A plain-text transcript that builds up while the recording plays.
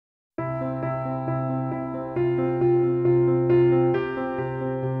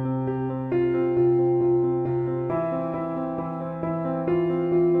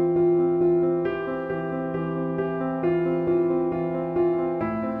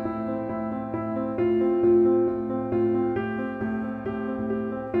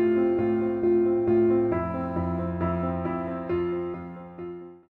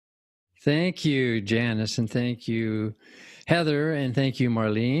Thank you, Janice, and thank you, Heather, and thank you,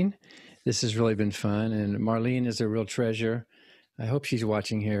 Marlene. This has really been fun, and Marlene is a real treasure. I hope she's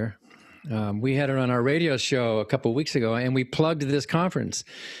watching here. We had her on our radio show a couple of weeks ago, and we plugged this conference.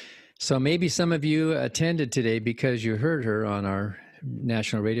 So maybe some of you attended today because you heard her on our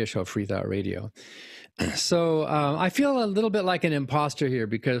national radio show, Freethought Radio. So I feel a little bit like an imposter here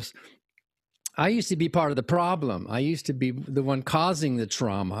because I used to be part of the problem. I used to be the one causing the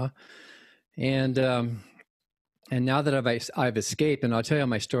trauma. And now that I've escaped, and I'll tell you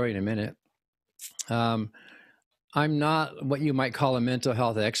my story in a minute, I'm not what you might call a mental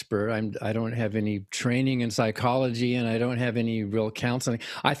health expert. I don't have any training in psychology, and I don't have any real counseling.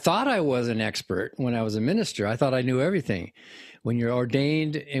 I thought I was an expert when I was a minister. I thought I knew everything. When you're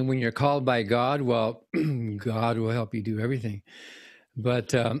ordained and when you're called by God, well, God will help you do everything.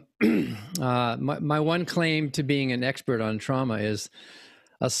 But my one claim to being an expert on trauma is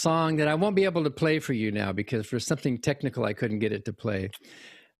a song that I won't be able to play for you now because for something technical, I couldn't get it to play.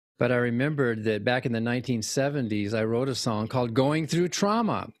 But I remembered that back in the 1970s, I wrote a song called Going Through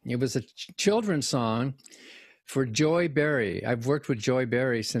Trauma. It was a children's song for Joy Berry. I've worked with Joy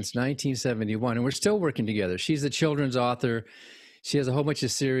Berry since 1971, and we're still working together. She's a children's author. She has a whole bunch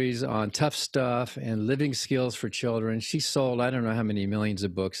of series on tough stuff and living skills for children. She sold, I don't know how many millions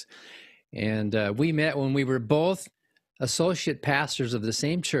of books. And we met when we were both associate pastors of the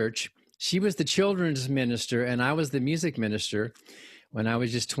same church. She was the children's minister, and I was the music minister when I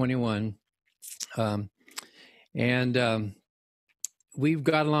was just 21. We've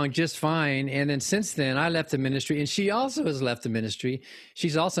got along just fine. And then since then, I left the ministry, and she also has left the ministry.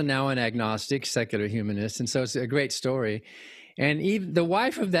 She's also now an agnostic, secular humanist, and so it's a great story. And even the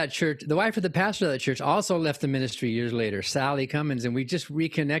wife of that church, the wife of the pastor of that church, also left the ministry years later, Sally Cummins, and we just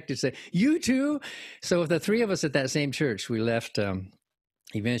reconnected, said, you too? So the three of us at that same church, we left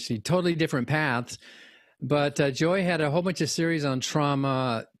eventually totally different paths. But Joy had a whole bunch of series on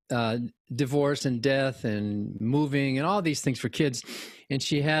trauma, divorce and death and moving and all these things for kids. And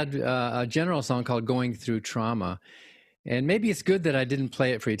she had a general song called Going Through Trauma. And maybe it's good that I didn't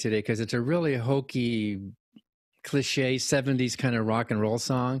play it for you today because it's a really hokey, cliche 70s kind of rock and roll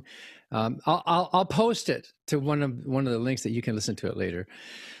song. I'll post it to one of the links that you can listen to it later.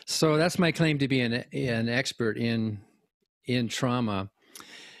 So that's my claim to be an expert in trauma.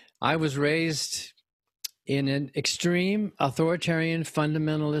 I was raised in an extreme authoritarian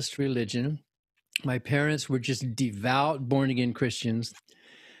fundamentalist religion. My parents were just devout born-again Christians.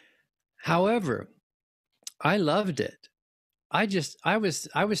 However, I loved it. I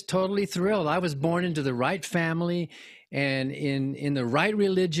was totally thrilled. I was born into the right family and in the right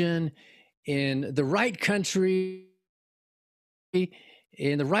religion, in the right country,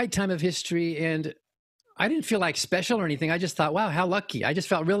 in the right time of history. And I didn't feel like special or anything. I just thought, wow, how lucky. I just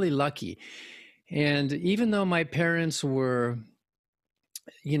felt really lucky. And even though my parents were,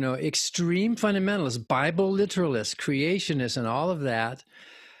 extreme fundamentalists, Bible literalists, creationists, and all of that,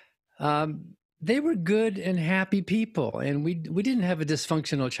 they were good and happy people, and we didn't have a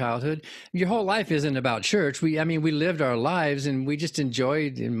dysfunctional childhood. Your whole life isn't about church. We lived our lives, and we just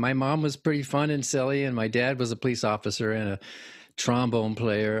enjoyed. And my mom was pretty fun and silly, and my dad was a police officer and a trombone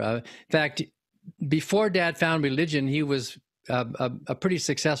player. In fact, before Dad found religion, he was a pretty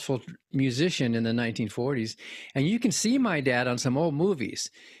successful musician in the 1940s. And you can see my dad on some old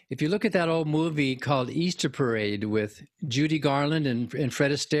movies. If you look at that old movie called Easter Parade with Judy Garland and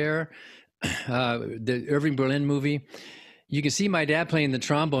Fred Astaire, the Irving Berlin movie, you can see my dad playing the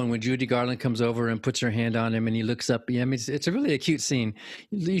trombone when Judy Garland comes over and puts her hand on him and he looks up. I mean, it's a really a cute scene.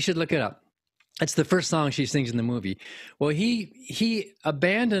 You should look it up. That's the first song she sings in the movie. Well, he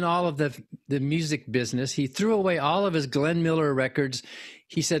abandoned all of the music business. He threw away all of his Glenn Miller records.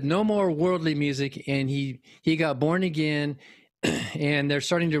 He said no more worldly music, and he got born again. And they're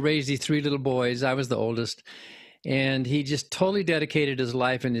starting to raise these three little boys. I was the oldest. And he just totally dedicated his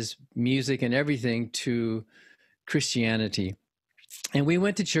life and his music and everything to Christianity. And we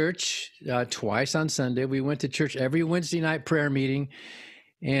went to church twice on Sunday. We went to church every Wednesday night prayer meeting.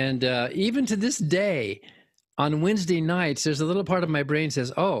 And even to this day, on Wednesday nights, there's a little part of my brain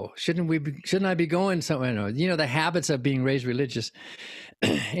says, "Oh, shouldn't I be going somewhere?" The habits of being raised religious.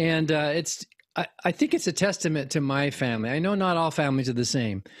 And I think it's a testament to my family. I know not all families are the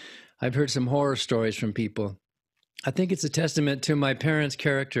same. I've heard some horror stories from people. I think it's a testament to my parents'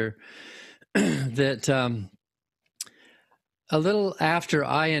 character that a little after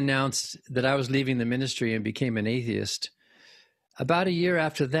I announced that I was leaving the ministry and became an atheist, about a year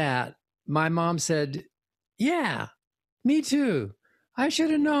after that, my mom said, "Yeah, me too. I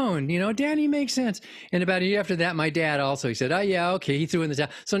should have known, Danny makes sense. And about a year after that, my dad also, he said, oh, yeah, okay. He threw in the towel.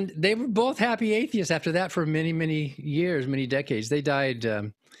 So they were both happy atheists after that for many, many years, many decades. They died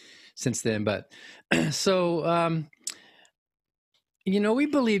since then. But so, we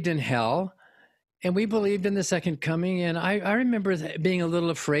believed in hell. And we believed in the second coming. And I remember being a little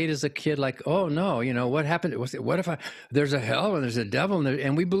afraid as a kid, like, oh, no, what happened? What if there's a hell and there's a devil?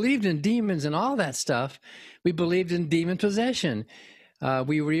 And we believed in demons and all that stuff. We believed in demon possession.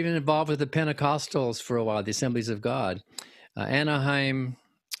 We were even involved with the Pentecostals for a while, the Assemblies of God. Anaheim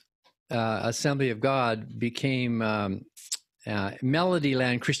Assembly of God became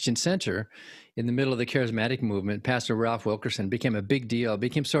Melodyland Christian Center in the middle of the charismatic movement. Pastor Ralph Wilkerson became a big deal,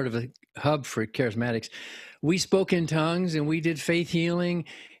 became sort of a hub for charismatics. We spoke in tongues and we did faith healing.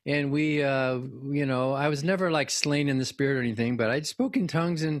 And we, I was never like slain in the spirit or anything, but I spoke in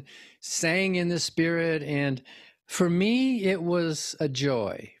tongues and sang in the spirit. And for me, it was a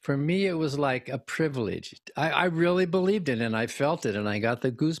joy. For me, it was like a privilege. I really believed it and I felt it and I got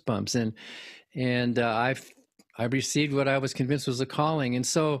the goosebumps and I received what I was convinced was a calling. And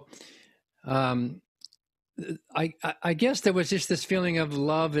so, I guess there was just this feeling of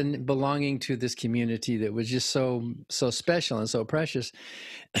love and belonging to this community that was just so special and so precious.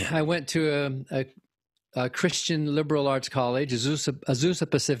 I went to a Christian liberal arts college,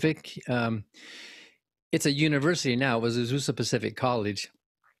 Azusa Pacific. It's a university now. It was Azusa Pacific College.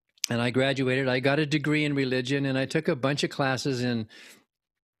 And I graduated. I got a degree in religion, and I took a bunch of classes in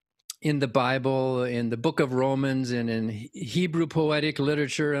the Bible, in the book of Romans, and in Hebrew poetic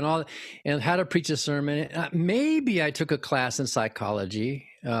literature and all, and how to preach a sermon. Maybe I took a class in psychology.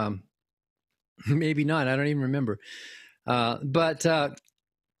 Maybe not. I don't even remember. But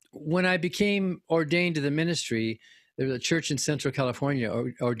when I became ordained to the ministry, there was a church in Central California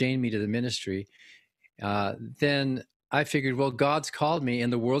ordained me to the ministry. Then I figured, well, God's called me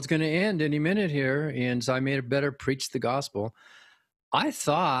and the world's going to end any minute here. And so I made it better preach the gospel. I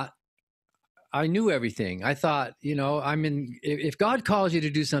thought I knew everything. I thought, if God calls you to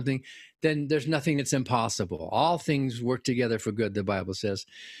do something, then there's nothing that's impossible. All things work together for good, the Bible says.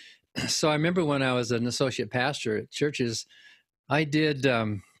 So I remember when I was an associate pastor at churches, I did,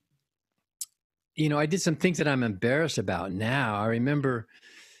 I did some things that I'm embarrassed about now. I remember,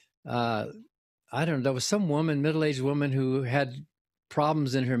 there was some woman, middle-aged woman who had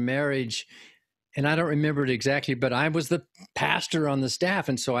problems in her marriage. And I don't remember it exactly, but I was the pastor on the staff.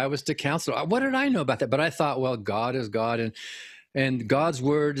 And so I was to counsel. What did I know about that? But I thought, well, God is God and God's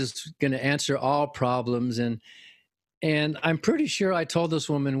word is going to answer all problems. And I'm pretty sure I told this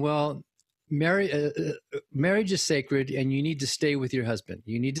woman, well, marriage is sacred and you need to stay with your husband.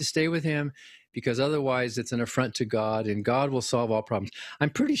 You need to stay with him because otherwise it's an affront to God and God will solve all problems. I'm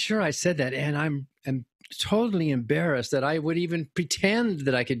pretty sure I said that. And I'm totally embarrassed that I would even pretend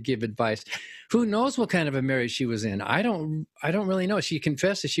that I could give advice. Who knows what kind of a marriage she was in? I don't really know. She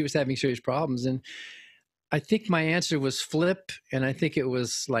confessed that she was having serious problems. And I think my answer was flip. And I think it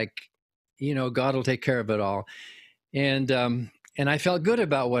was like, God will take care of it all. And I felt good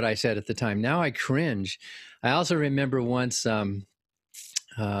about what I said at the time. Now I cringe. I also remember once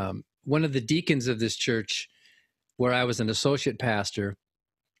one of the deacons of this church where I was an associate pastor,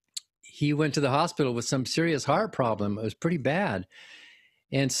 he went to the hospital with some serious heart problem. It was pretty bad.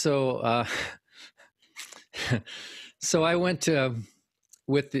 And so so I went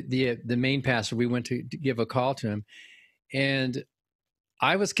with the main pastor. We went to give a call to him. And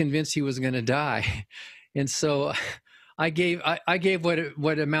I was convinced he was going to die. And so I gave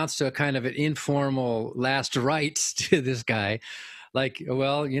what amounts to a kind of an informal last rites to this guy. Like,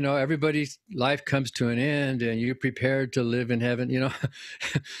 well, everybody's life comes to an end and you're prepared to live in heaven,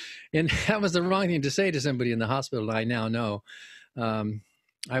 And that was the wrong thing to say to somebody in the hospital. I now know. I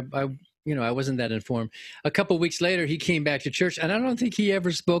wasn't that informed. A couple of weeks later, he came back to church and I don't think he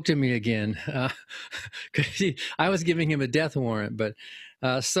ever spoke to me again. Cause I was giving him a death warrant, but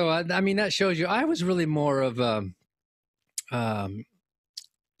so that shows you, I was really more of like an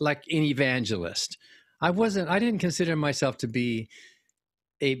evangelist. I didn't consider myself to be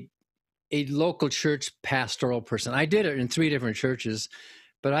a local church pastoral person. I did it in 3 different churches,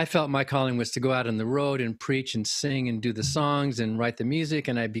 but I felt my calling was to go out on the road and preach and sing and do the songs and write the music.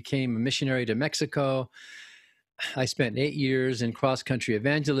 And I became a missionary to Mexico. I spent 8 years in cross-country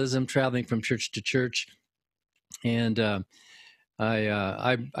evangelism, traveling from church to church. And then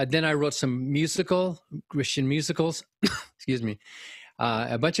I wrote some Christian musicals, excuse me,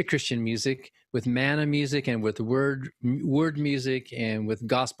 a bunch of Christian music with manna music and with word music and with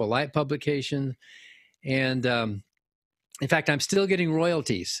gospel light publication. And in fact, I'm still getting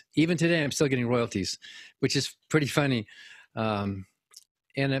royalties. Even today, I'm still getting royalties, which is pretty funny.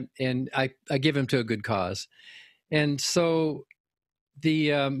 and I give them to a good cause. And so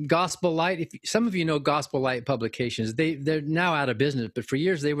the Gospel Light, if some of you know Gospel Light Publications, they're now out of business, but for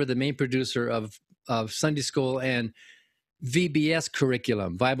years they were the main producer of Sunday school and VBS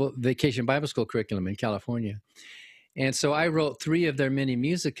curriculum, Vacation Bible School curriculum in California. And so I wrote 3 of their mini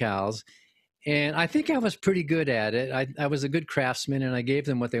musicals, and I think I was pretty good at it. I was a good craftsman, and I gave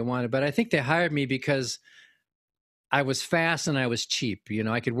them what they wanted. But I think they hired me because I was fast and I was cheap. You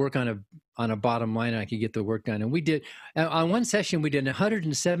know, I could work on a bottom line, and I could get the work done. And we did, on one session, we did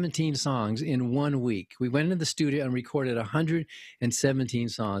 117 songs in 1 week. We went into the studio and recorded 117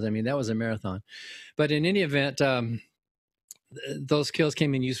 songs. I mean, that was a marathon. But in any event, those skills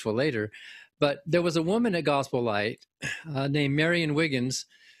came in useful later. But there was a woman at Gospel Light named Marian Wiggins,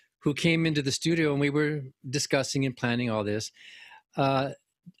 who came into the studio, and we were discussing and planning all this.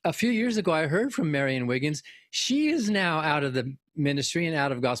 A few years ago, I heard from Marian Wiggins. She is now out of the ministry and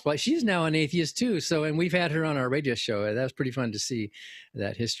out of Gospel Light. She's now an atheist too. So, and we've had her on our radio show. That was pretty fun to see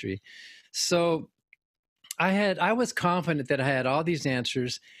that history. So I was confident that I had all these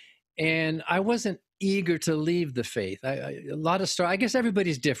answers, and I wasn't eager to leave the faith. I guess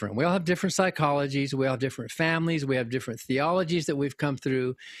everybody's different. We all have different psychologies. We all have different families. We have different theologies that we've come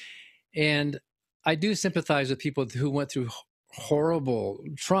through. And I do sympathize with people who went through horrible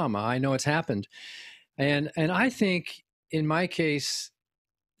trauma. I know it's happened. And I think in my case,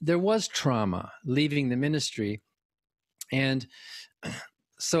 there was trauma leaving the ministry. And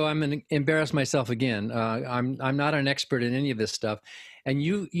so I'm going to embarrass myself again. I'm not an expert in any of this stuff. And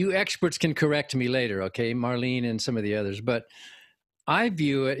you experts can correct me later, okay, Marlene and some of the others. But I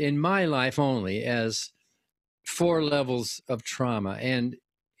view it in my life only as 4 levels of trauma. And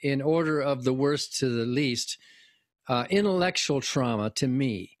in order of the worst to the least, intellectual trauma to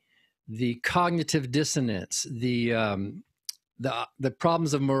me, the cognitive dissonance, the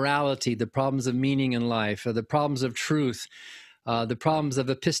problems of morality, the problems of meaning in life, the problems of truth, the problems of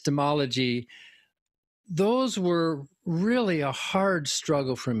epistemology, those were really a hard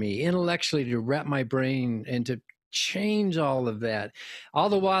struggle for me intellectually to wrap my brain and to change all of that. All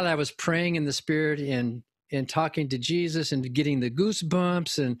the while I was praying in the Spirit and talking to Jesus and getting the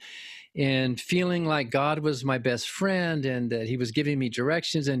goosebumps and feeling like God was my best friend and that he was giving me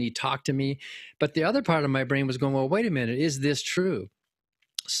directions and he talked to me. But the other part of my brain was going, well, wait a minute, is this true?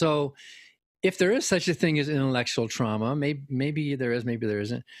 So if there is such a thing as intellectual trauma, maybe there is, maybe there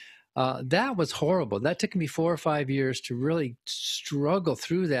isn't. That was horrible. That took me 4 or 5 years to really struggle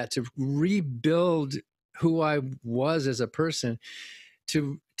through that, to rebuild who I was as a person,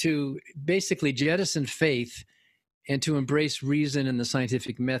 to basically jettison faith and to embrace reason and the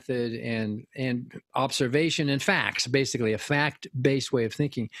scientific method and observation and facts, basically a fact-based way of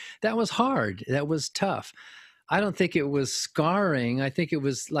thinking. That was hard. That was tough. I don't think it was scarring. I think it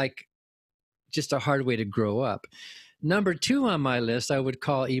was like just a hard way to grow up. Number 2 on my list, I would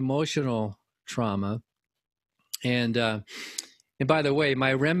call emotional trauma. And by the way,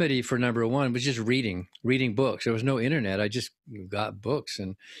 my remedy for number 1 was just reading books. There was no internet. I just got books. And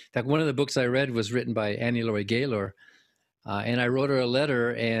in fact, one of the books I read was written by Annie Laurie Gaylor. And I wrote her a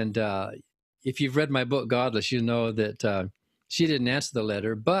letter. And if you've read my book, Godless, you know that she didn't answer the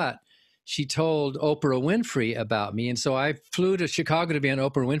letter, but she told Oprah Winfrey about me. And so I flew to Chicago to be on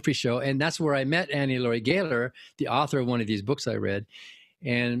Oprah Winfrey's show. And that's where I met Annie Laurie Gaylor, the author of one of these books I read.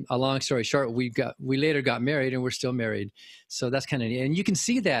 And a long story short, we later got married, and we're still married. So that's kind of neat. And you can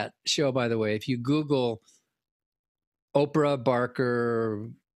see that show, by the way, if you Google Oprah Barker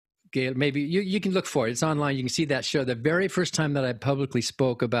Gaylor, maybe you can look for it. It's online. You can see that show. The very first time that I publicly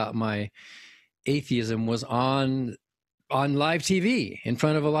spoke about my atheism was on live TV in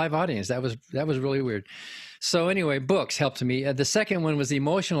front of a live audience. That was really weird. So anyway, books helped me. The second one was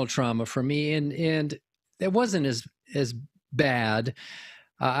emotional trauma for me, and it wasn't as bad.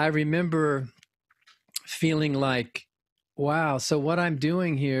 I remember feeling like, wow, so what I'm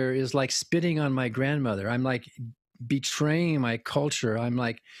doing here is like spitting on my grandmother. I'm like betraying my culture. I'm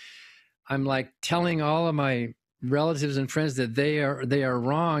like telling all of my relatives and friends that they are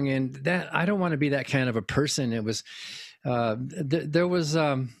wrong, and that I don't want to be that kind of a person. It was there was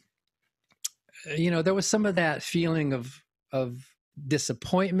some of that feeling of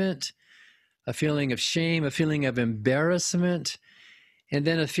disappointment, a feeling of shame, a feeling of embarrassment, and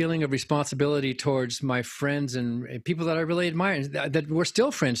then a feeling of responsibility towards my friends and people that I really admire, that we're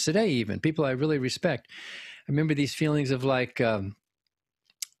still friends today, even people I really respect. I remember these feelings of like,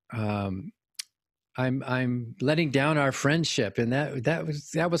 I'm letting down our friendship, and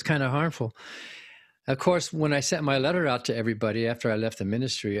that was kind of harmful. Of course, when I sent my letter out to everybody after I left the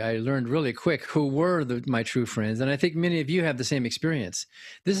ministry, I learned really quick who were my true friends. And I think many of you have the same experience.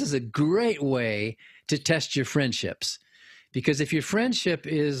 This is a great way to test your friendships, because if your friendship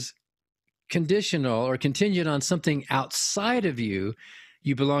is conditional or contingent on something outside of you,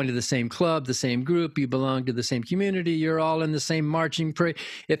 you belong to the same club, the same group, you belong to the same community, you're all in the same marching parade.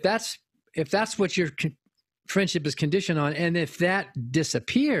 If that's what your friendship is conditioned on, and if that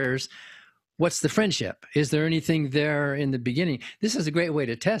disappears, what's the friendship? Is there anything there in the beginning? This is a great way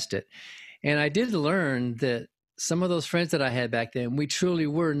to test it. And I did learn that some of those friends that I had back then, we truly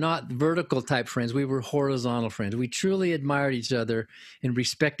were not vertical type friends. We were horizontal friends. We truly admired each other and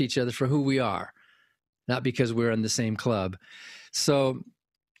respect each other for who we are, not because we're in the same club. So,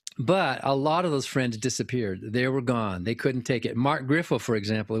 but a lot of those friends disappeared. They were gone. They couldn't take it. Mark Griffo, for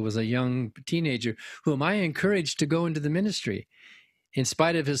example, who was a young teenager whom I encouraged to go into the ministry. In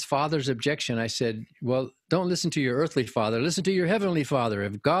spite of his father's objection, I said, well, don't listen to your earthly father. Listen to your heavenly Father.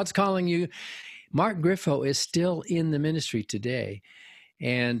 If God's calling you. Mark Griffo is still in the ministry today.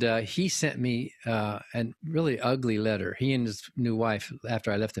 And he sent me a really ugly letter, he and his new wife, after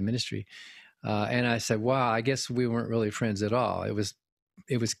I left the ministry. And I said, wow, I guess we weren't really friends at all. It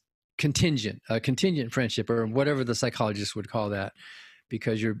was contingent, a contingent friendship, or whatever the psychologists would call that,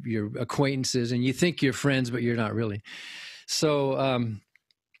 because you're acquaintances and you think you're friends, but you're not really. So,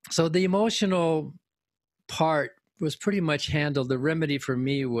 so the emotional part was pretty much handled. The remedy for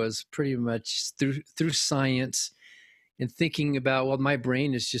me was pretty much through science and thinking about, well, my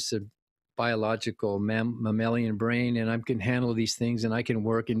brain is just a biological mammalian brain, and I can handle these things, and I can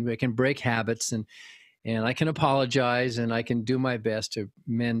work, and I can break habits, and I can apologize, and I can do my best to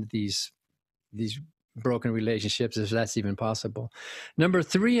mend these broken relationships, if that's even possible. Number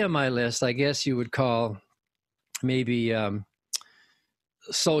 3 on my list, I guess you would call maybe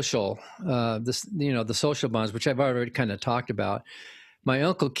social, the social bonds, which I've already kind of talked about. My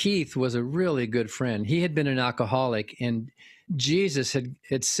Uncle Keith was a really good friend. He had been an alcoholic, and Jesus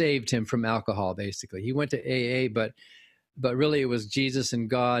had saved him from alcohol, basically. He went to AA, but really it was Jesus and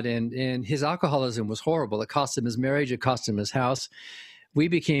God, and his alcoholism was horrible. It cost him his marriage. It cost him his house. We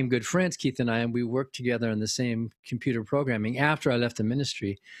became good friends, Keith and I, and we worked together on the same computer programming after I left the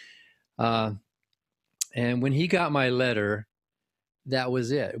ministry. And when he got my letter, that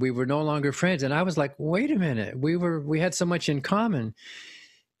was it. We were no longer friends. And I was like, wait a minute, we had so much in common.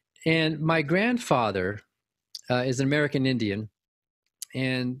 And my grandfather is an American Indian.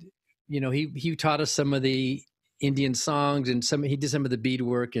 And, he taught us some of the Indian songs, and he did some of the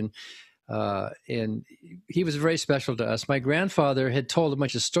beadwork, and he was very special to us. My grandfather had told a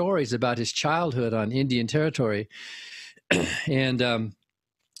bunch of stories about his childhood on Indian territory. And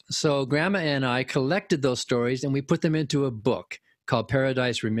so Grandma and I collected those stories, and we put them into a book called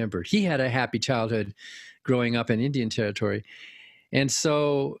Paradise Remembered. He had a happy childhood growing up in Indian territory. And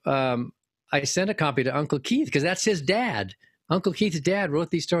so I sent a copy to Uncle Keith, because that's his dad. Uncle Keith's dad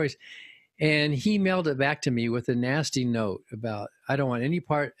wrote these stories. And he mailed it back to me with a nasty note about, I don't want any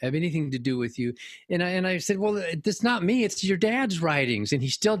part, have anything to do with you. And I said, well, it's not me, it's your dad's writings. And he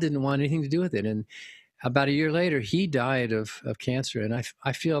still didn't want anything to do with it. And about a year later, he died of cancer. And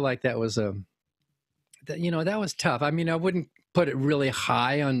I feel like that was that was tough. I mean, I wouldn't put it really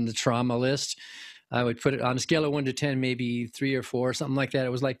high on the trauma list. I would put it on a scale of 1 to 10, maybe 3 or 4, something like that.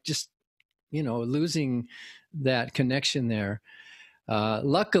 It was like just, losing that connection there.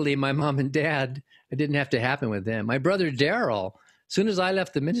 Luckily, my mom and dad, it didn't have to happen with them. My brother Daryl, as soon as I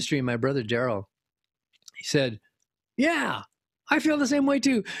left the ministry, my brother Daryl, he said, yeah, I feel the same way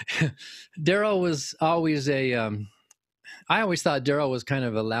too. Daryl was always I always thought Daryl was kind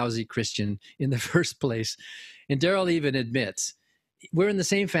of a lousy Christian in the first place. And Daryl even admits, we're in the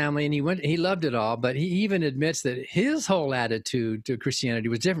same family, and he loved it all, but he even admits that his whole attitude to Christianity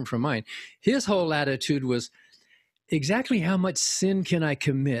was different from mine. His whole attitude was, exactly how much sin can I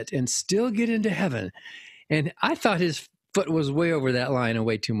commit and still get into heaven? And I thought his foot was way over that line and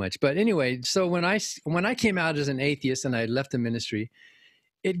way too much. But anyway, so when I came out as an atheist and I left the ministry,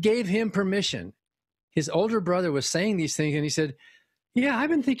 it gave him permission. His older brother was saying these things, and he said, yeah, I've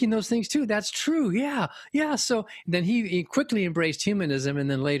been thinking those things too. That's true. Yeah. So then he quickly embraced humanism, and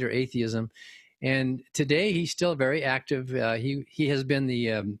then later atheism. And today he's still very active. He has been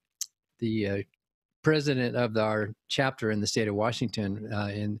the president of our chapter in the state of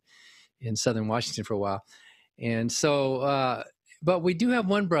Washington, in Southern Washington for a while. And so, but we do have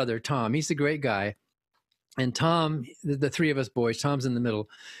one brother, Tom. He's a great guy. And Tom, the 3 of us boys, Tom's in the middle.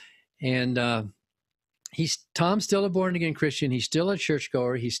 And Tom's still a born-again Christian. He's still a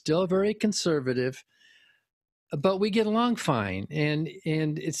churchgoer. He's still very conservative. But we get along fine. And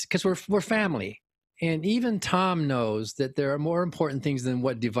it's because we're family. And even Tom knows that there are more important things than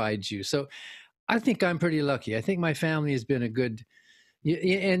what divides you. So I think I'm pretty lucky. I think my family has been a good,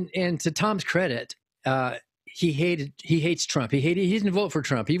 and to Tom's credit, he hates Trump. He didn't vote for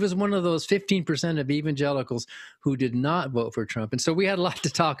Trump. He was one of those 15% of evangelicals who did not vote for Trump. And so we had a lot to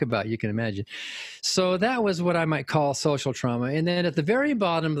talk about, you can imagine. So that was what I might call social trauma. And then at the very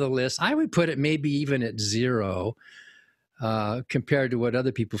bottom of the list, I would put it maybe even at 0 compared to what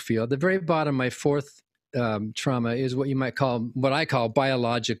other people feel. At the very bottom, my fourth trauma is what I call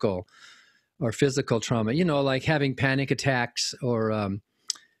biological or physical trauma, like having panic attacks or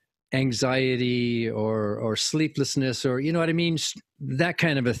anxiety or sleeplessness, or what I mean, that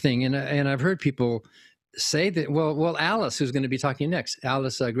kind of a thing. And I've heard people say that, well, Alice, who's going to be talking next,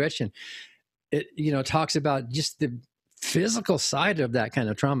 Alice Gretchen, talks about just the physical side of that kind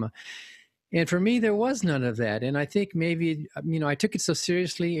of trauma. And for me, there was none of that. And I think maybe, I took it so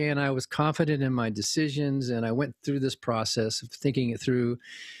seriously, and I was confident in my decisions, and I went through this process of thinking it through.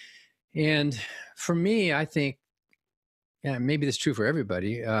 And for me, I think, maybe that's true for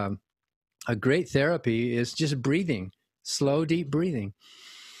everybody, a great therapy is just breathing, slow, deep breathing.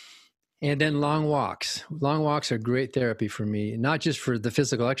 And then long walks. Long walks are great therapy for me, not just for the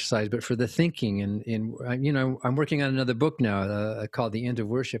physical exercise, but for the thinking. And I'm working on another book now called The End of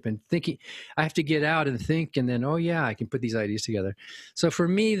Worship, and thinking, I have to get out and think, and then, I can put these ideas together. So for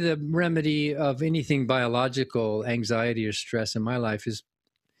me, the remedy of anything biological, anxiety or stress in my life is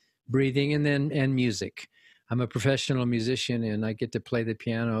breathing and music. I'm a professional musician, and I get to play the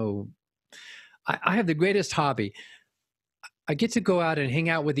piano. I have the greatest hobby. I get to go out and hang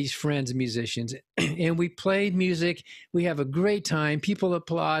out with these friends, musicians, and we play music. We have a great time. People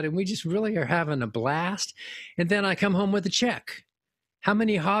applaud, and we just really are having a blast. And then I come home with a check. How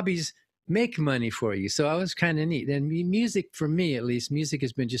many hobbies make money for you? So I was kind of neat. And music, for me at least, music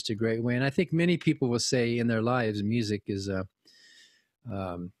has been just a great way. And I think many people will say in their lives, music is a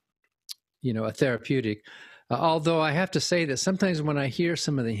therapeutic. Although I have to say that sometimes when I hear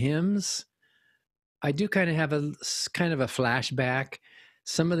some of the hymns, I do kind of have a flashback.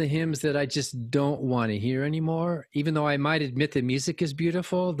 Some of the hymns that I just don't want to hear anymore, even though I might admit the music is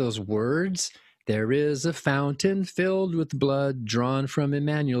beautiful, those words, there is a fountain filled with blood drawn from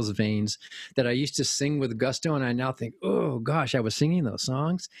Emmanuel's veins, that I used to sing with gusto, and I now think, oh gosh, I was singing those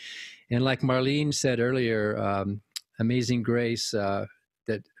songs. And like Marlene said earlier, Amazing Grace,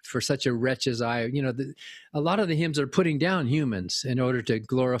 that for such a wretch as I, a lot of the hymns are putting down humans in order to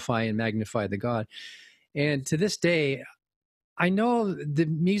glorify and magnify the God. And to this day, I know the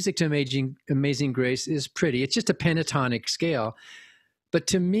music to Amazing Grace is pretty. It's just a pentatonic scale. But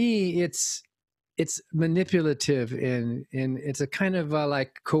to me, it's manipulative, and it's a kind of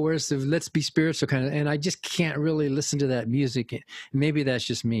like coercive, let's be spiritual kind of, and I just can't really listen to that music. Maybe that's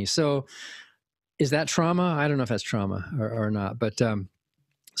just me. So is that trauma? I don't know if that's trauma or not, but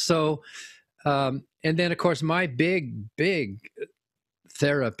and then, of course, my big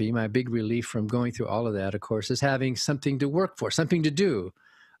therapy, my big relief from going through all of that, of course, is having something to work for, something to do,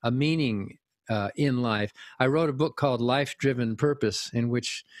 a meaning in life. I wrote a book called Life-Driven Purpose, in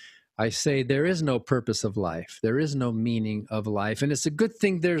which I say there is no purpose of life. There is no meaning of life. And it's a good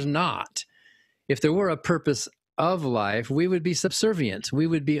thing there's not. If there were a purpose of life, we would be subservient. We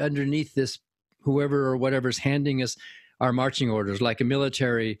would be underneath this, whoever or whatever's handing us our marching orders, like a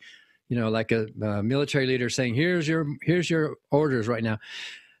military, like a military leader saying, here's your orders right now.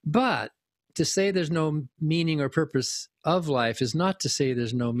 But to say there's no meaning or purpose of life is not to say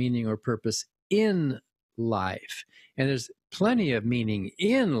there's no meaning or purpose in life. And there's plenty of meaning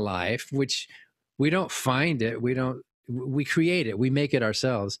in life, which we don't find it. We create it. We make it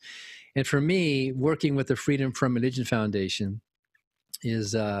ourselves. And for me, working with the Freedom from Religion Foundation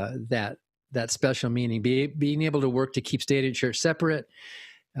is that special meaning, being able to work to keep state and church separate,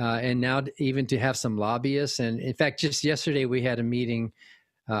 and now even to have some lobbyists. And in fact, just yesterday we had a meeting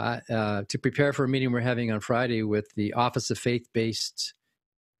to prepare for a meeting we're having on Friday with the Office of Faith-Based,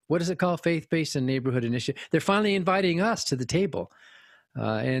 what is it called? Faith-Based and Neighborhood Initiative. They're finally inviting us to the table.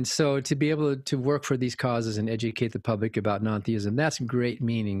 And so to be able to work for these causes and educate the public about non-theism, that's great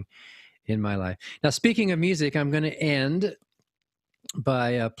meaning in my life. Now, speaking of music, I'm going to end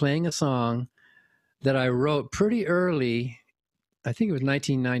by playing a song that I wrote pretty early. I think it was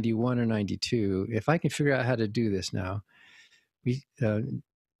 1991 or 92. If I can figure out how to do this now.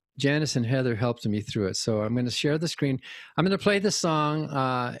 Janice and Heather helped me through it. So I'm going to share the screen. I'm going to play the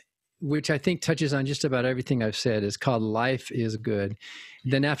song, which I think touches on just about everything I've said. It's called Life is Good.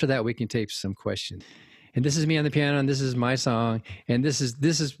 Then after that, we can take some questions. And this is me on the piano, and this is my song. And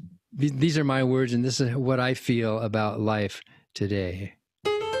these are my words, and this is what I feel about life today.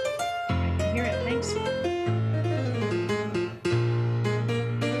 Here at Thanks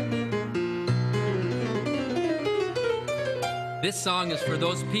This song is for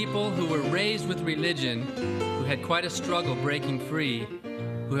those people who were raised with religion, who had quite a struggle breaking free,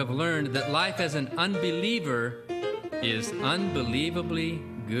 who have learned that life as an unbeliever is unbelievably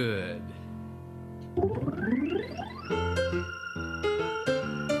good.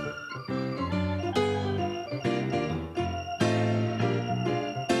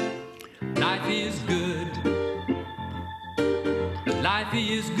 Life is good. Life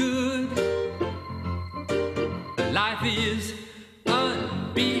is good. Life is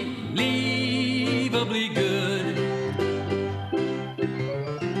unbelievably good.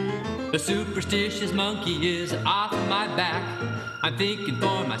 The superstitious monkey is off my back. I'm thinking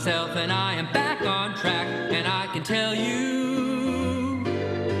for myself and I am back on track. And I can tell you,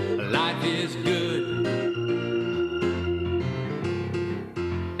 life is good.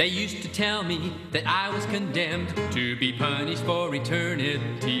 They used to tell me that I was condemned to be punished for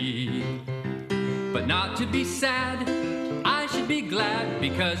eternity, but not to be sad. I should be glad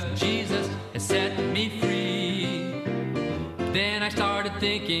because Jesus has set me free. Then I started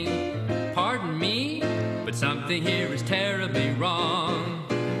thinking, pardon me, but something here is terribly wrong.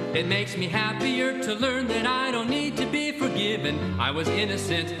 It makes me happier to learn that I don't need to be forgiven. I was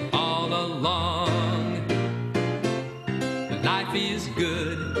innocent all along. Life is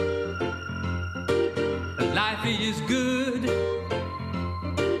good. Life is good.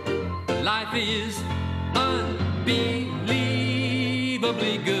 Life is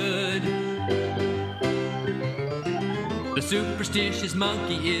unbelievably good. The superstitious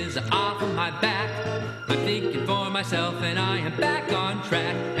monkey is off of my back. I'm thinking for myself and I am back on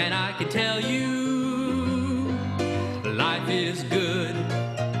track. And I can tell you, life is good.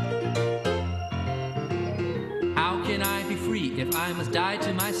 How can I be free if I must die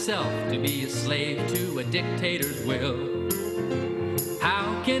to myself to be a slave to a dictator's will?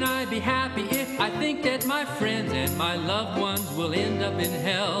 How can I be happy if I think that my friends and my loved ones will end up in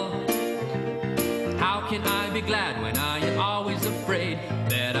hell? How can I be glad when I am always afraid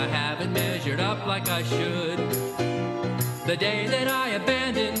that I haven't measured up like I should? The day that I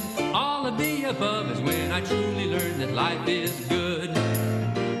abandon all of the above is when I truly learn that life is good.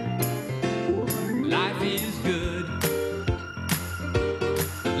 Life is good.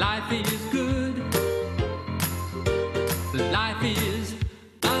 Life is good. Life is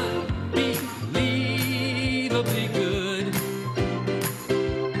unbelievably good.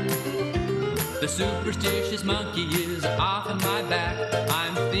 The superstitious monkey is off of my back.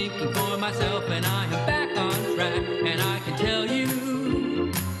 I'm thinking for myself and I am back on track. And I can tell you,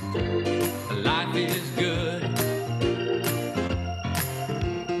 life is good.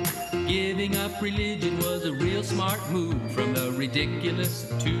 Giving up religion was a real smart move, from the ridiculous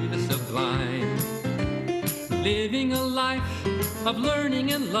to the sublime. Living a life of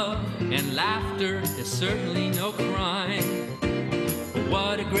learning and love and laughter is certainly no crime.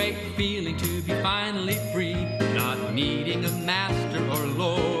 What a great feeling to be finally free, not needing a master or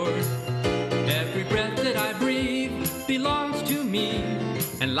lord. Every breath that I breathe belongs to me,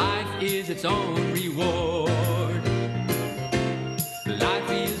 and life is its own reward.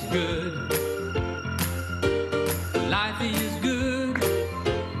 Life is good. Life is good.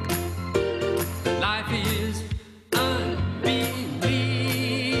 Life is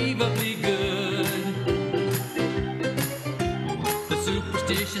unbelievably good. The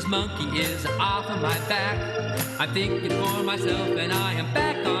superstitious monkey is off of my back. I'm thinking for myself and I am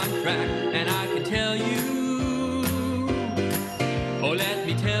back on track. And I can tell you, oh, let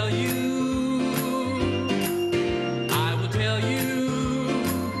me tell you, I will tell you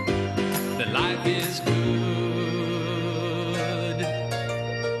that life is good.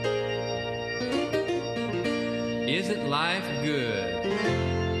 Isn't life good?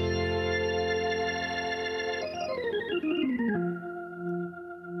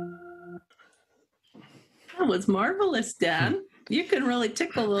 That was marvelous, Dan. You can really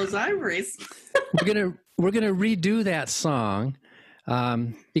tickle those ivories. We're gonna redo that song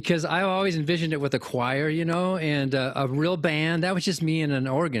because I always envisioned it with a choir, you know, and a real band. That was just me and an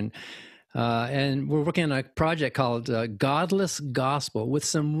organ. And we're working on a project called Godless Gospel with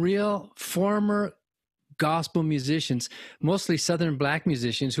some real former gospel musicians, mostly Southern Black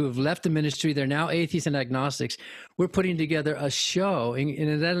musicians who have left the ministry. They're now atheists and agnostics. We're putting together a show,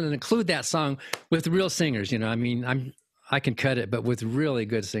 and that'll include that song with real singers. You know, I mean, I can cut it, but with really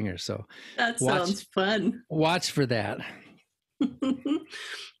good singers. So that sounds fun. Watch for that.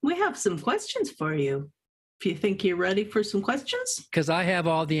 We have some questions for you. If you think you're ready for some questions. Because I have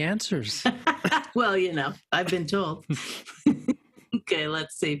all the answers. Well, you know, I've been told. Okay,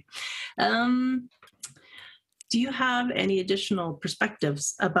 let's see. Do you have any additional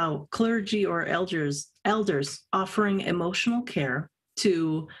perspectives about clergy or elders offering emotional care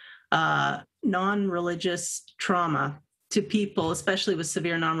to non-religious trauma, to people, especially with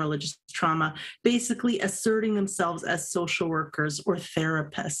severe non-religious trauma, basically asserting themselves as social workers or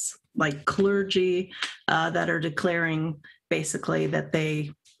therapists, like clergy that are declaring basically that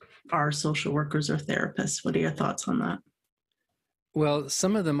they are social workers or therapists? What are your thoughts on that? Well,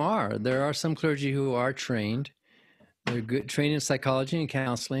 some of them are. There are some clergy who are trained. They're good, trained in psychology and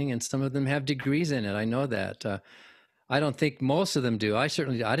counseling, and some of them have degrees in it. I know that. I don't think most of them do. I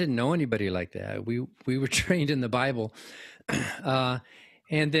didn't know anybody like that. We were trained in the Bible.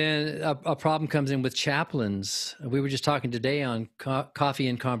 And then a problem comes in with chaplains. We were just talking today on Coffee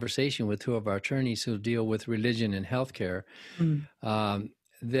and Conversation with two of our attorneys who deal with religion and healthcare,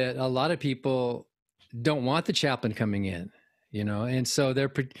 that a lot of people don't want the chaplain coming in, and so a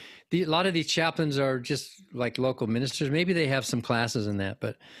lot of these chaplains are just like local ministers. Maybe they have some classes in that,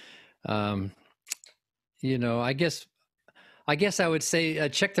 but, I guess I would say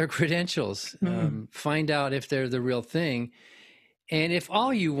check their credentials, find out if they're the real thing. And if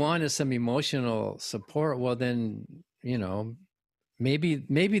all you want is some emotional support, well, then,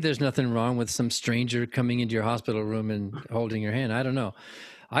 maybe there's nothing wrong with some stranger coming into your hospital room and holding your hand. I don't know.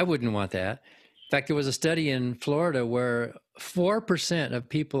 I wouldn't want that. In fact, there was a study in Florida where 4% of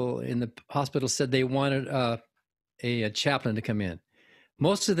people in the hospital said they wanted a chaplain to come in.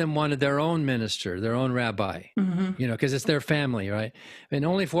 Most of them wanted their own minister, their own rabbi, because it's their family, right? And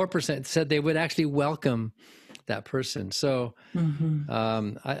only 4% said they would actually welcome that person. So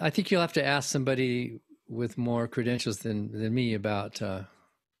I think you'll have to ask somebody with more credentials than me about,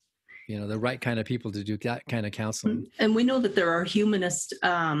 the right kind of people to do that kind of counseling. And we know that there are humanist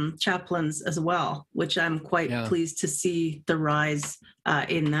chaplains as well, which I'm quite pleased to see the rise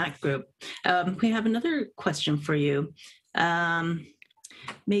in that group. We have another question for you.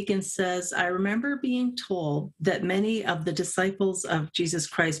 Megan says, I remember being told that many of the disciples of Jesus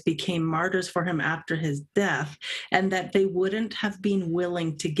Christ became martyrs for him after his death, and that they wouldn't have been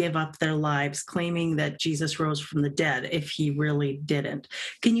willing to give up their lives, claiming that Jesus rose from the dead if he really didn't.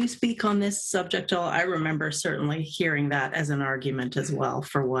 Can you speak on this subject at all? I remember certainly hearing that as an argument as well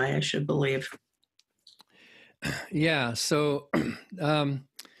for why I should believe. Yeah, so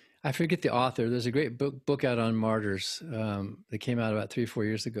I forget the author. There's a great book out on martyrs that came out about 3 or 4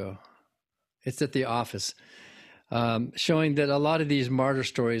 years ago. It's at the office, showing that a lot of these martyr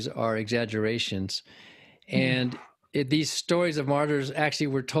stories are exaggerations. And these stories of martyrs actually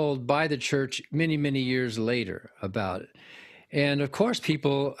were told by the church many, many years later about it. And of course,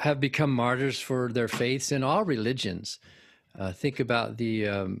 people have become martyrs for their faiths in all religions. Think about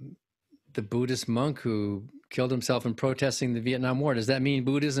the Buddhist monk who killed himself in protesting the Vietnam War. Does that mean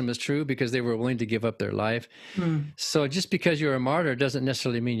Buddhism is true because they were willing to give up their life? So just because you're a martyr doesn't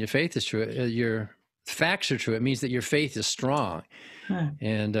necessarily mean your faith is true. Your facts are true. It means that your faith is strong.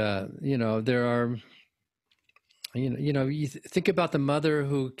 And, there are, you think about the mother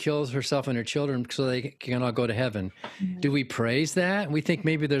who kills herself and her children so they can all go to heaven. Do we praise that? We think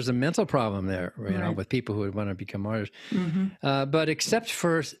maybe there's a mental problem there, with people who would want to become martyrs. But except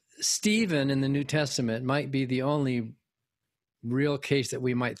for Stephen in the New Testament might be the only real case that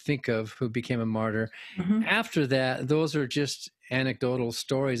we might think of who became a martyr. After that, those are just anecdotal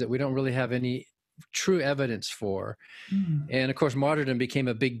stories that we don't really have any true evidence for. And of course, martyrdom became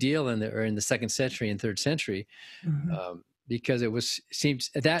a big deal in the 2nd century and 3rd century because it was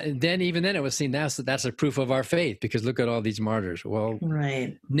seems that even then it was seen that's a proof of our faith because look at all these martyrs. Well,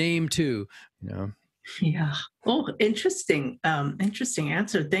 name two, Yeah. Oh, interesting. Interesting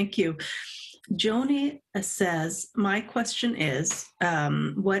answer. Thank you. Joni says, my question is,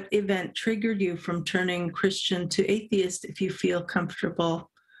 what event triggered you from turning Christian to atheist, if you feel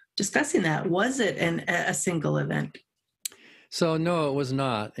comfortable discussing that? Was it a single event? So no, it was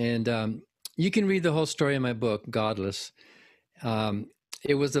not. And you can read the whole story in my book, Godless.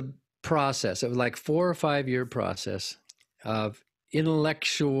 It was a process. It was like 4 or 5 year process of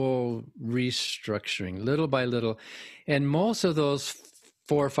intellectual restructuring, little by little. And most of those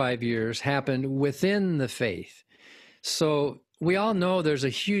 4 or 5 years happened within the faith. So we all know there's a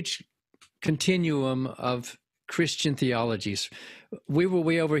huge continuum of Christian theologies. We were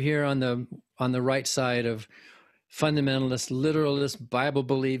way over here on the right side of fundamentalist, literalist, Bible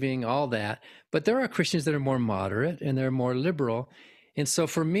believing, all that. But there are Christians that are more moderate and they're more liberal. And so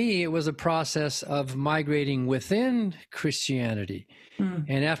for me, it was a process of migrating within Christianity.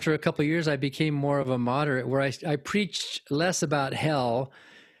 And after a couple of years, I became more of a moderate where I preached less about hell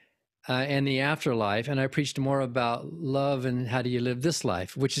and the afterlife, and I preached more about love and how do you live this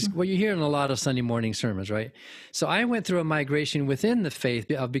life, which is what you hear in a lot of Sunday morning sermons, right? So I went through a migration within the faith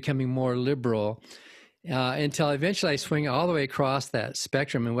of becoming more liberal until eventually I swing all the way across that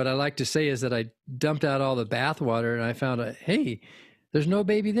spectrum. And what I like to say is that I dumped out all the bathwater and I found out, hey, there's no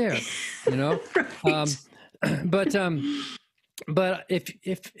baby there, you know? Right. But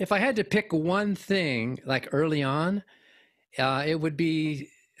if I had to pick one thing, like early on, it would be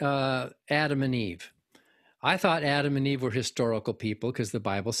Adam and Eve. I thought Adam and Eve were historical people because the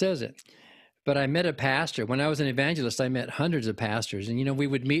Bible says it. But I met a pastor. When I was an evangelist, I met hundreds of pastors. And, you know, we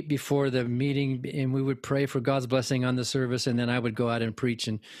would meet before the meeting and we would pray for God's blessing on the service. And then I would go out and preach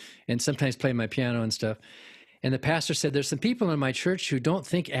and sometimes play my piano and stuff. And the pastor said, there's some people in my church who don't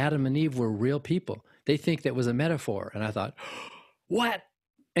think Adam and Eve were real people. They think that was a metaphor. And I thought, what?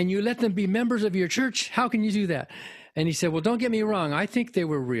 And you let them be members of your church? How can you do that? And he said, well, don't get me wrong. I think they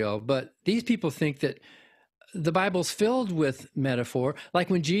were real, but these people think that the Bible's filled with metaphor. Like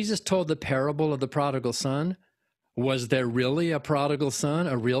when Jesus told the parable of the prodigal son, was there really a prodigal son,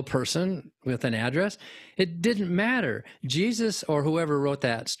 a real person with an address? It didn't matter. Jesus, or whoever wrote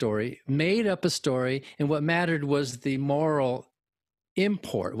that story, made up a story, and what mattered was the moral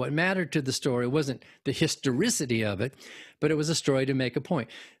import. What mattered to the story wasn't the historicity of it, but it was a story to make a point.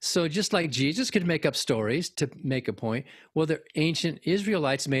 So just like Jesus could make up stories to make a point, well, the ancient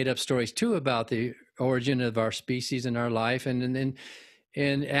Israelites made up stories too about the origin of our species and our life. And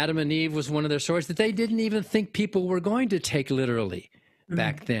Adam and Eve was one of their stories that they didn't even think people were going to take literally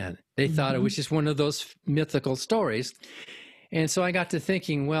back then. They thought it was just one of those mythical stories. And so I got to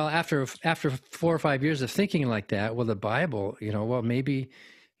thinking, well, after 4 or 5 years of thinking like that, well, the Bible, you know, well, maybe,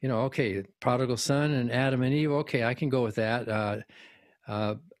 you know, okay, prodigal son and Adam and Eve, okay, I can go with that.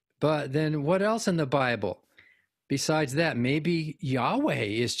 But then what else in the Bible besides that? Maybe Yahweh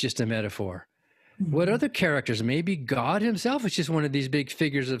is just a metaphor. What other characters? Maybe God himself is just one of these big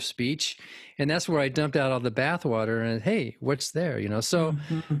figures of speech. And that's where I dumped out all the bathwater and, hey, what's there? You know, so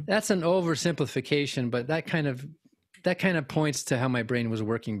that's an oversimplification, but that kind of points to how my brain was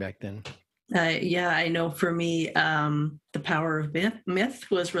working back then. Yeah, I know for me, The Power of Myth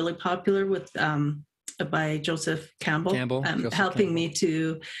was really popular with by Joseph Campbell, helping me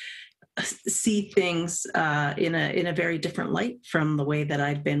to see things in a very different light from the way that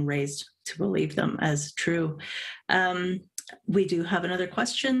I've been raised to believe them as true. We do have another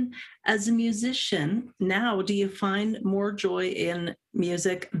question. As a musician, now, do you find more joy in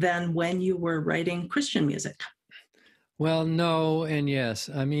music than when you were writing Christian music? Well, no and yes.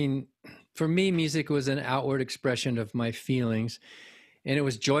 I mean, for me, music was an outward expression of my feelings, and it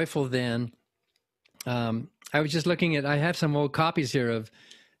was joyful then. I was just looking at, I have some old copies here of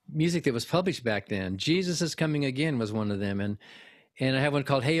music that was published back then. Jesus is Coming Again was one of them, and I have one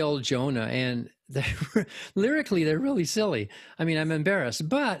called Hey Old Jonah, and lyrically, they're really silly. I mean, I'm embarrassed,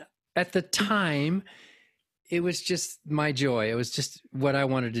 but at the time, it was just my joy. It was just what I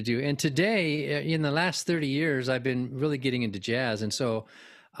wanted to do. And today, in the last 30 years, I've been really getting into jazz. And so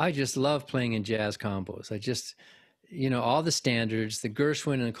I just love playing in jazz combos. I just, you know, all the standards, the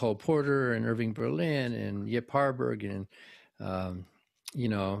Gershwin and Cole Porter and Irving Berlin and Yip Harburg and,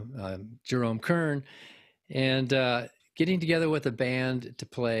 Jerome Kern, and getting together with a band to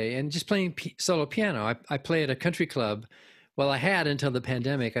play and just playing solo piano. I play at a country club. Well, I had until the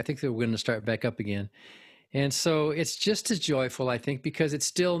pandemic. I think they're going to start back up again. And so it's just as joyful, I think, because it's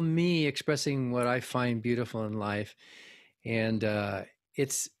still me expressing what I find beautiful in life. And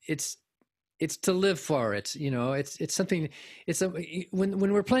it's to live for. It's, you know, it's something,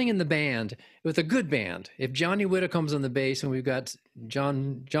 when we're playing in the band with a good band, if Johnny Whittecomb's on the bass and we've got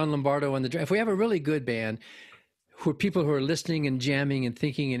John Lombardo on the drum, if we have a really good band who are people who are listening and jamming and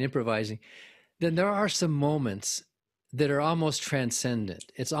thinking and improvising, then there are some moments that are almost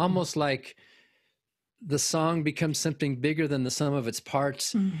transcendent. It's almost like the song becomes something bigger than the sum of its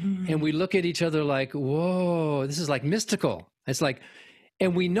parts. And we look at each other like, whoa, this is like mystical. It's like,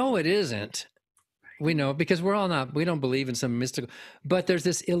 and we know it isn't. We know, because we don't believe in some mystical, but there's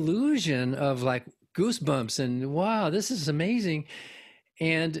this illusion of like goosebumps and wow, this is amazing.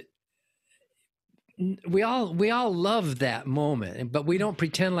 And we all love that moment, but we don't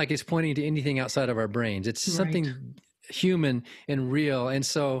pretend like it's pointing to anything outside of our brains. It's something human and real. And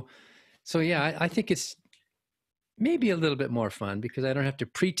so yeah, I think maybe a little bit more fun because I don't have to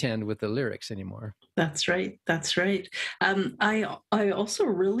pretend with the lyrics anymore. That's right. That's right. I also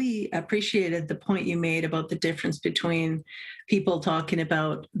really appreciated the point you made about the difference between people talking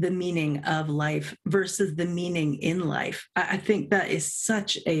about the meaning of life versus the meaning in life. I think that is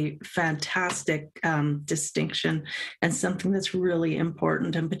such a fantastic distinction, and something that's really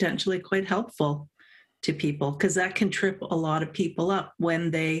important and potentially quite helpful to people, because that can trip a lot of people up when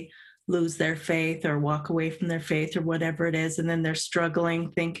they lose their faith or walk away from their faith or whatever it is, and then they're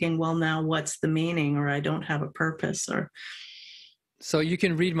struggling thinking, well, now what's the meaning, or I don't have a purpose. Or So you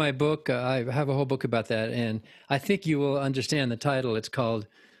can read my book. I have a whole book about that, and I think you will understand the title. It's called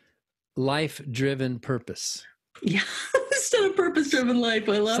Life-Driven Purpose. yeah. Instead of purpose-driven life.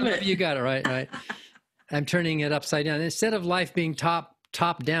 I love it. You got it right. I'm turning it upside down. Instead of life being top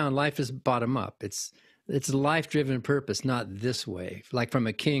down, life is bottom up. It's life-driven purpose, not this way, like from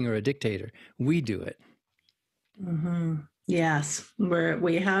a king or a dictator. We do it. Mm-hmm. Yes,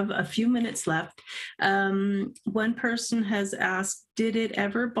 we have a few minutes left. One person has asked, did it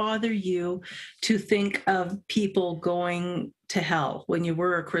ever bother you to think of people going to hell when you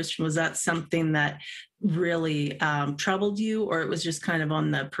were a Christian? Was that something that really troubled you, or it was just kind of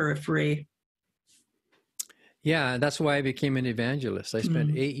on the periphery? Yeah, that's why I became an evangelist. I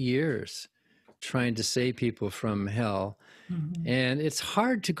spent 8 years trying to save people from hell. Mm-hmm. And it's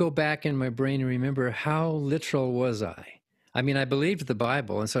hard to go back in my brain and remember how literal was I. I mean, I believed the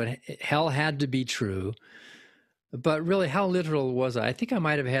Bible, and so hell had to be true. But really, how literal was I? I think I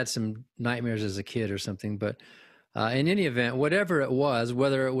might have had some nightmares as a kid or something. But in any event, whatever it was,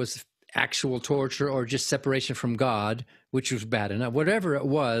 whether it was actual torture or just separation from God, which was bad enough, whatever it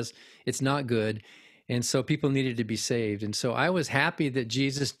was, it's not good. And so people needed to be saved. And so I was happy that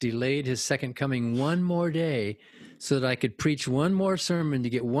Jesus delayed his second coming one more day so that I could preach one more sermon to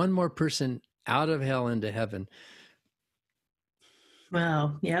get one more person out of hell into heaven.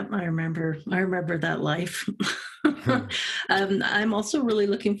 Wow. Yep. I remember that life. I'm also really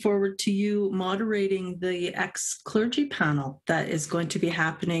looking forward to you moderating the ex-clergy panel that is going to be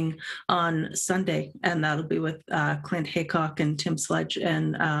happening on Sunday. And that'll be with Clint Haycock and Tim Sledge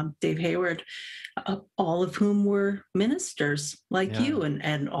and Dave Hayward, all of whom were ministers like you,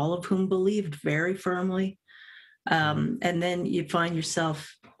 and all of whom believed very firmly. And then you find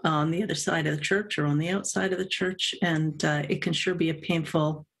yourself on the other side of the church or on the outside of the church, and it can sure be a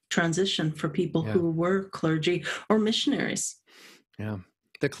painful transition for people who were clergy or missionaries. Yeah.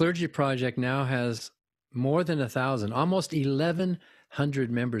 The Clergy Project now has more than 1,000, almost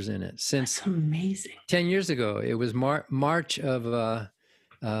 1,100 members in it. That's amazing. 10 years ago, it was March of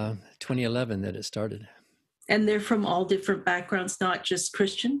 2011 that it started. And they're from all different backgrounds, not just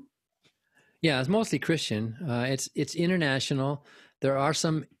Christian? Yeah, it's mostly Christian. It's international. There are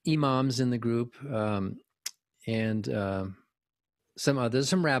some imams in the group, and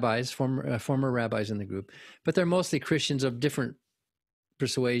some rabbis, former rabbis in the group, but they're mostly Christians of different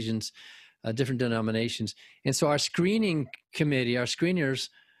persuasions, different denominations. And so our screening committee, our screeners,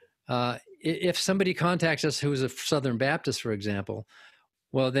 if somebody contacts us who's a Southern Baptist, for example,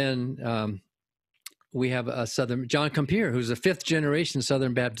 well then we have a John Compier, who's a 5th generation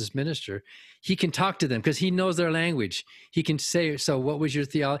Southern Baptist minister. He can talk to them because he knows their language. He can say, so what was your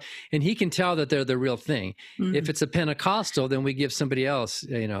theology? And he can tell that they're the real thing. Mm-hmm. If it's a Pentecostal, then we give somebody else,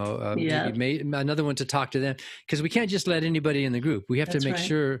 another one to talk to them, because we can't just let anybody in the group. We have to make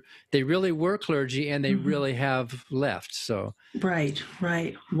sure they really were clergy and they really have left. So Right.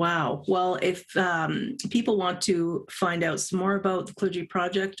 Wow. Well, if people want to find out some more about the Clergy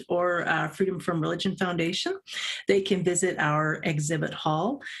Project or Freedom from Religion Foundation, they can visit our exhibit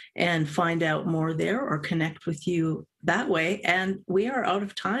hall and find out more there or connect with you that way. And we are out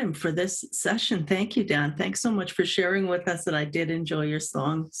of time for this session. Thank you, Dan. Thanks so much for sharing with us, and I did enjoy your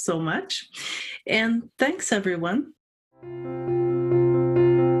song so much. And thanks, everyone.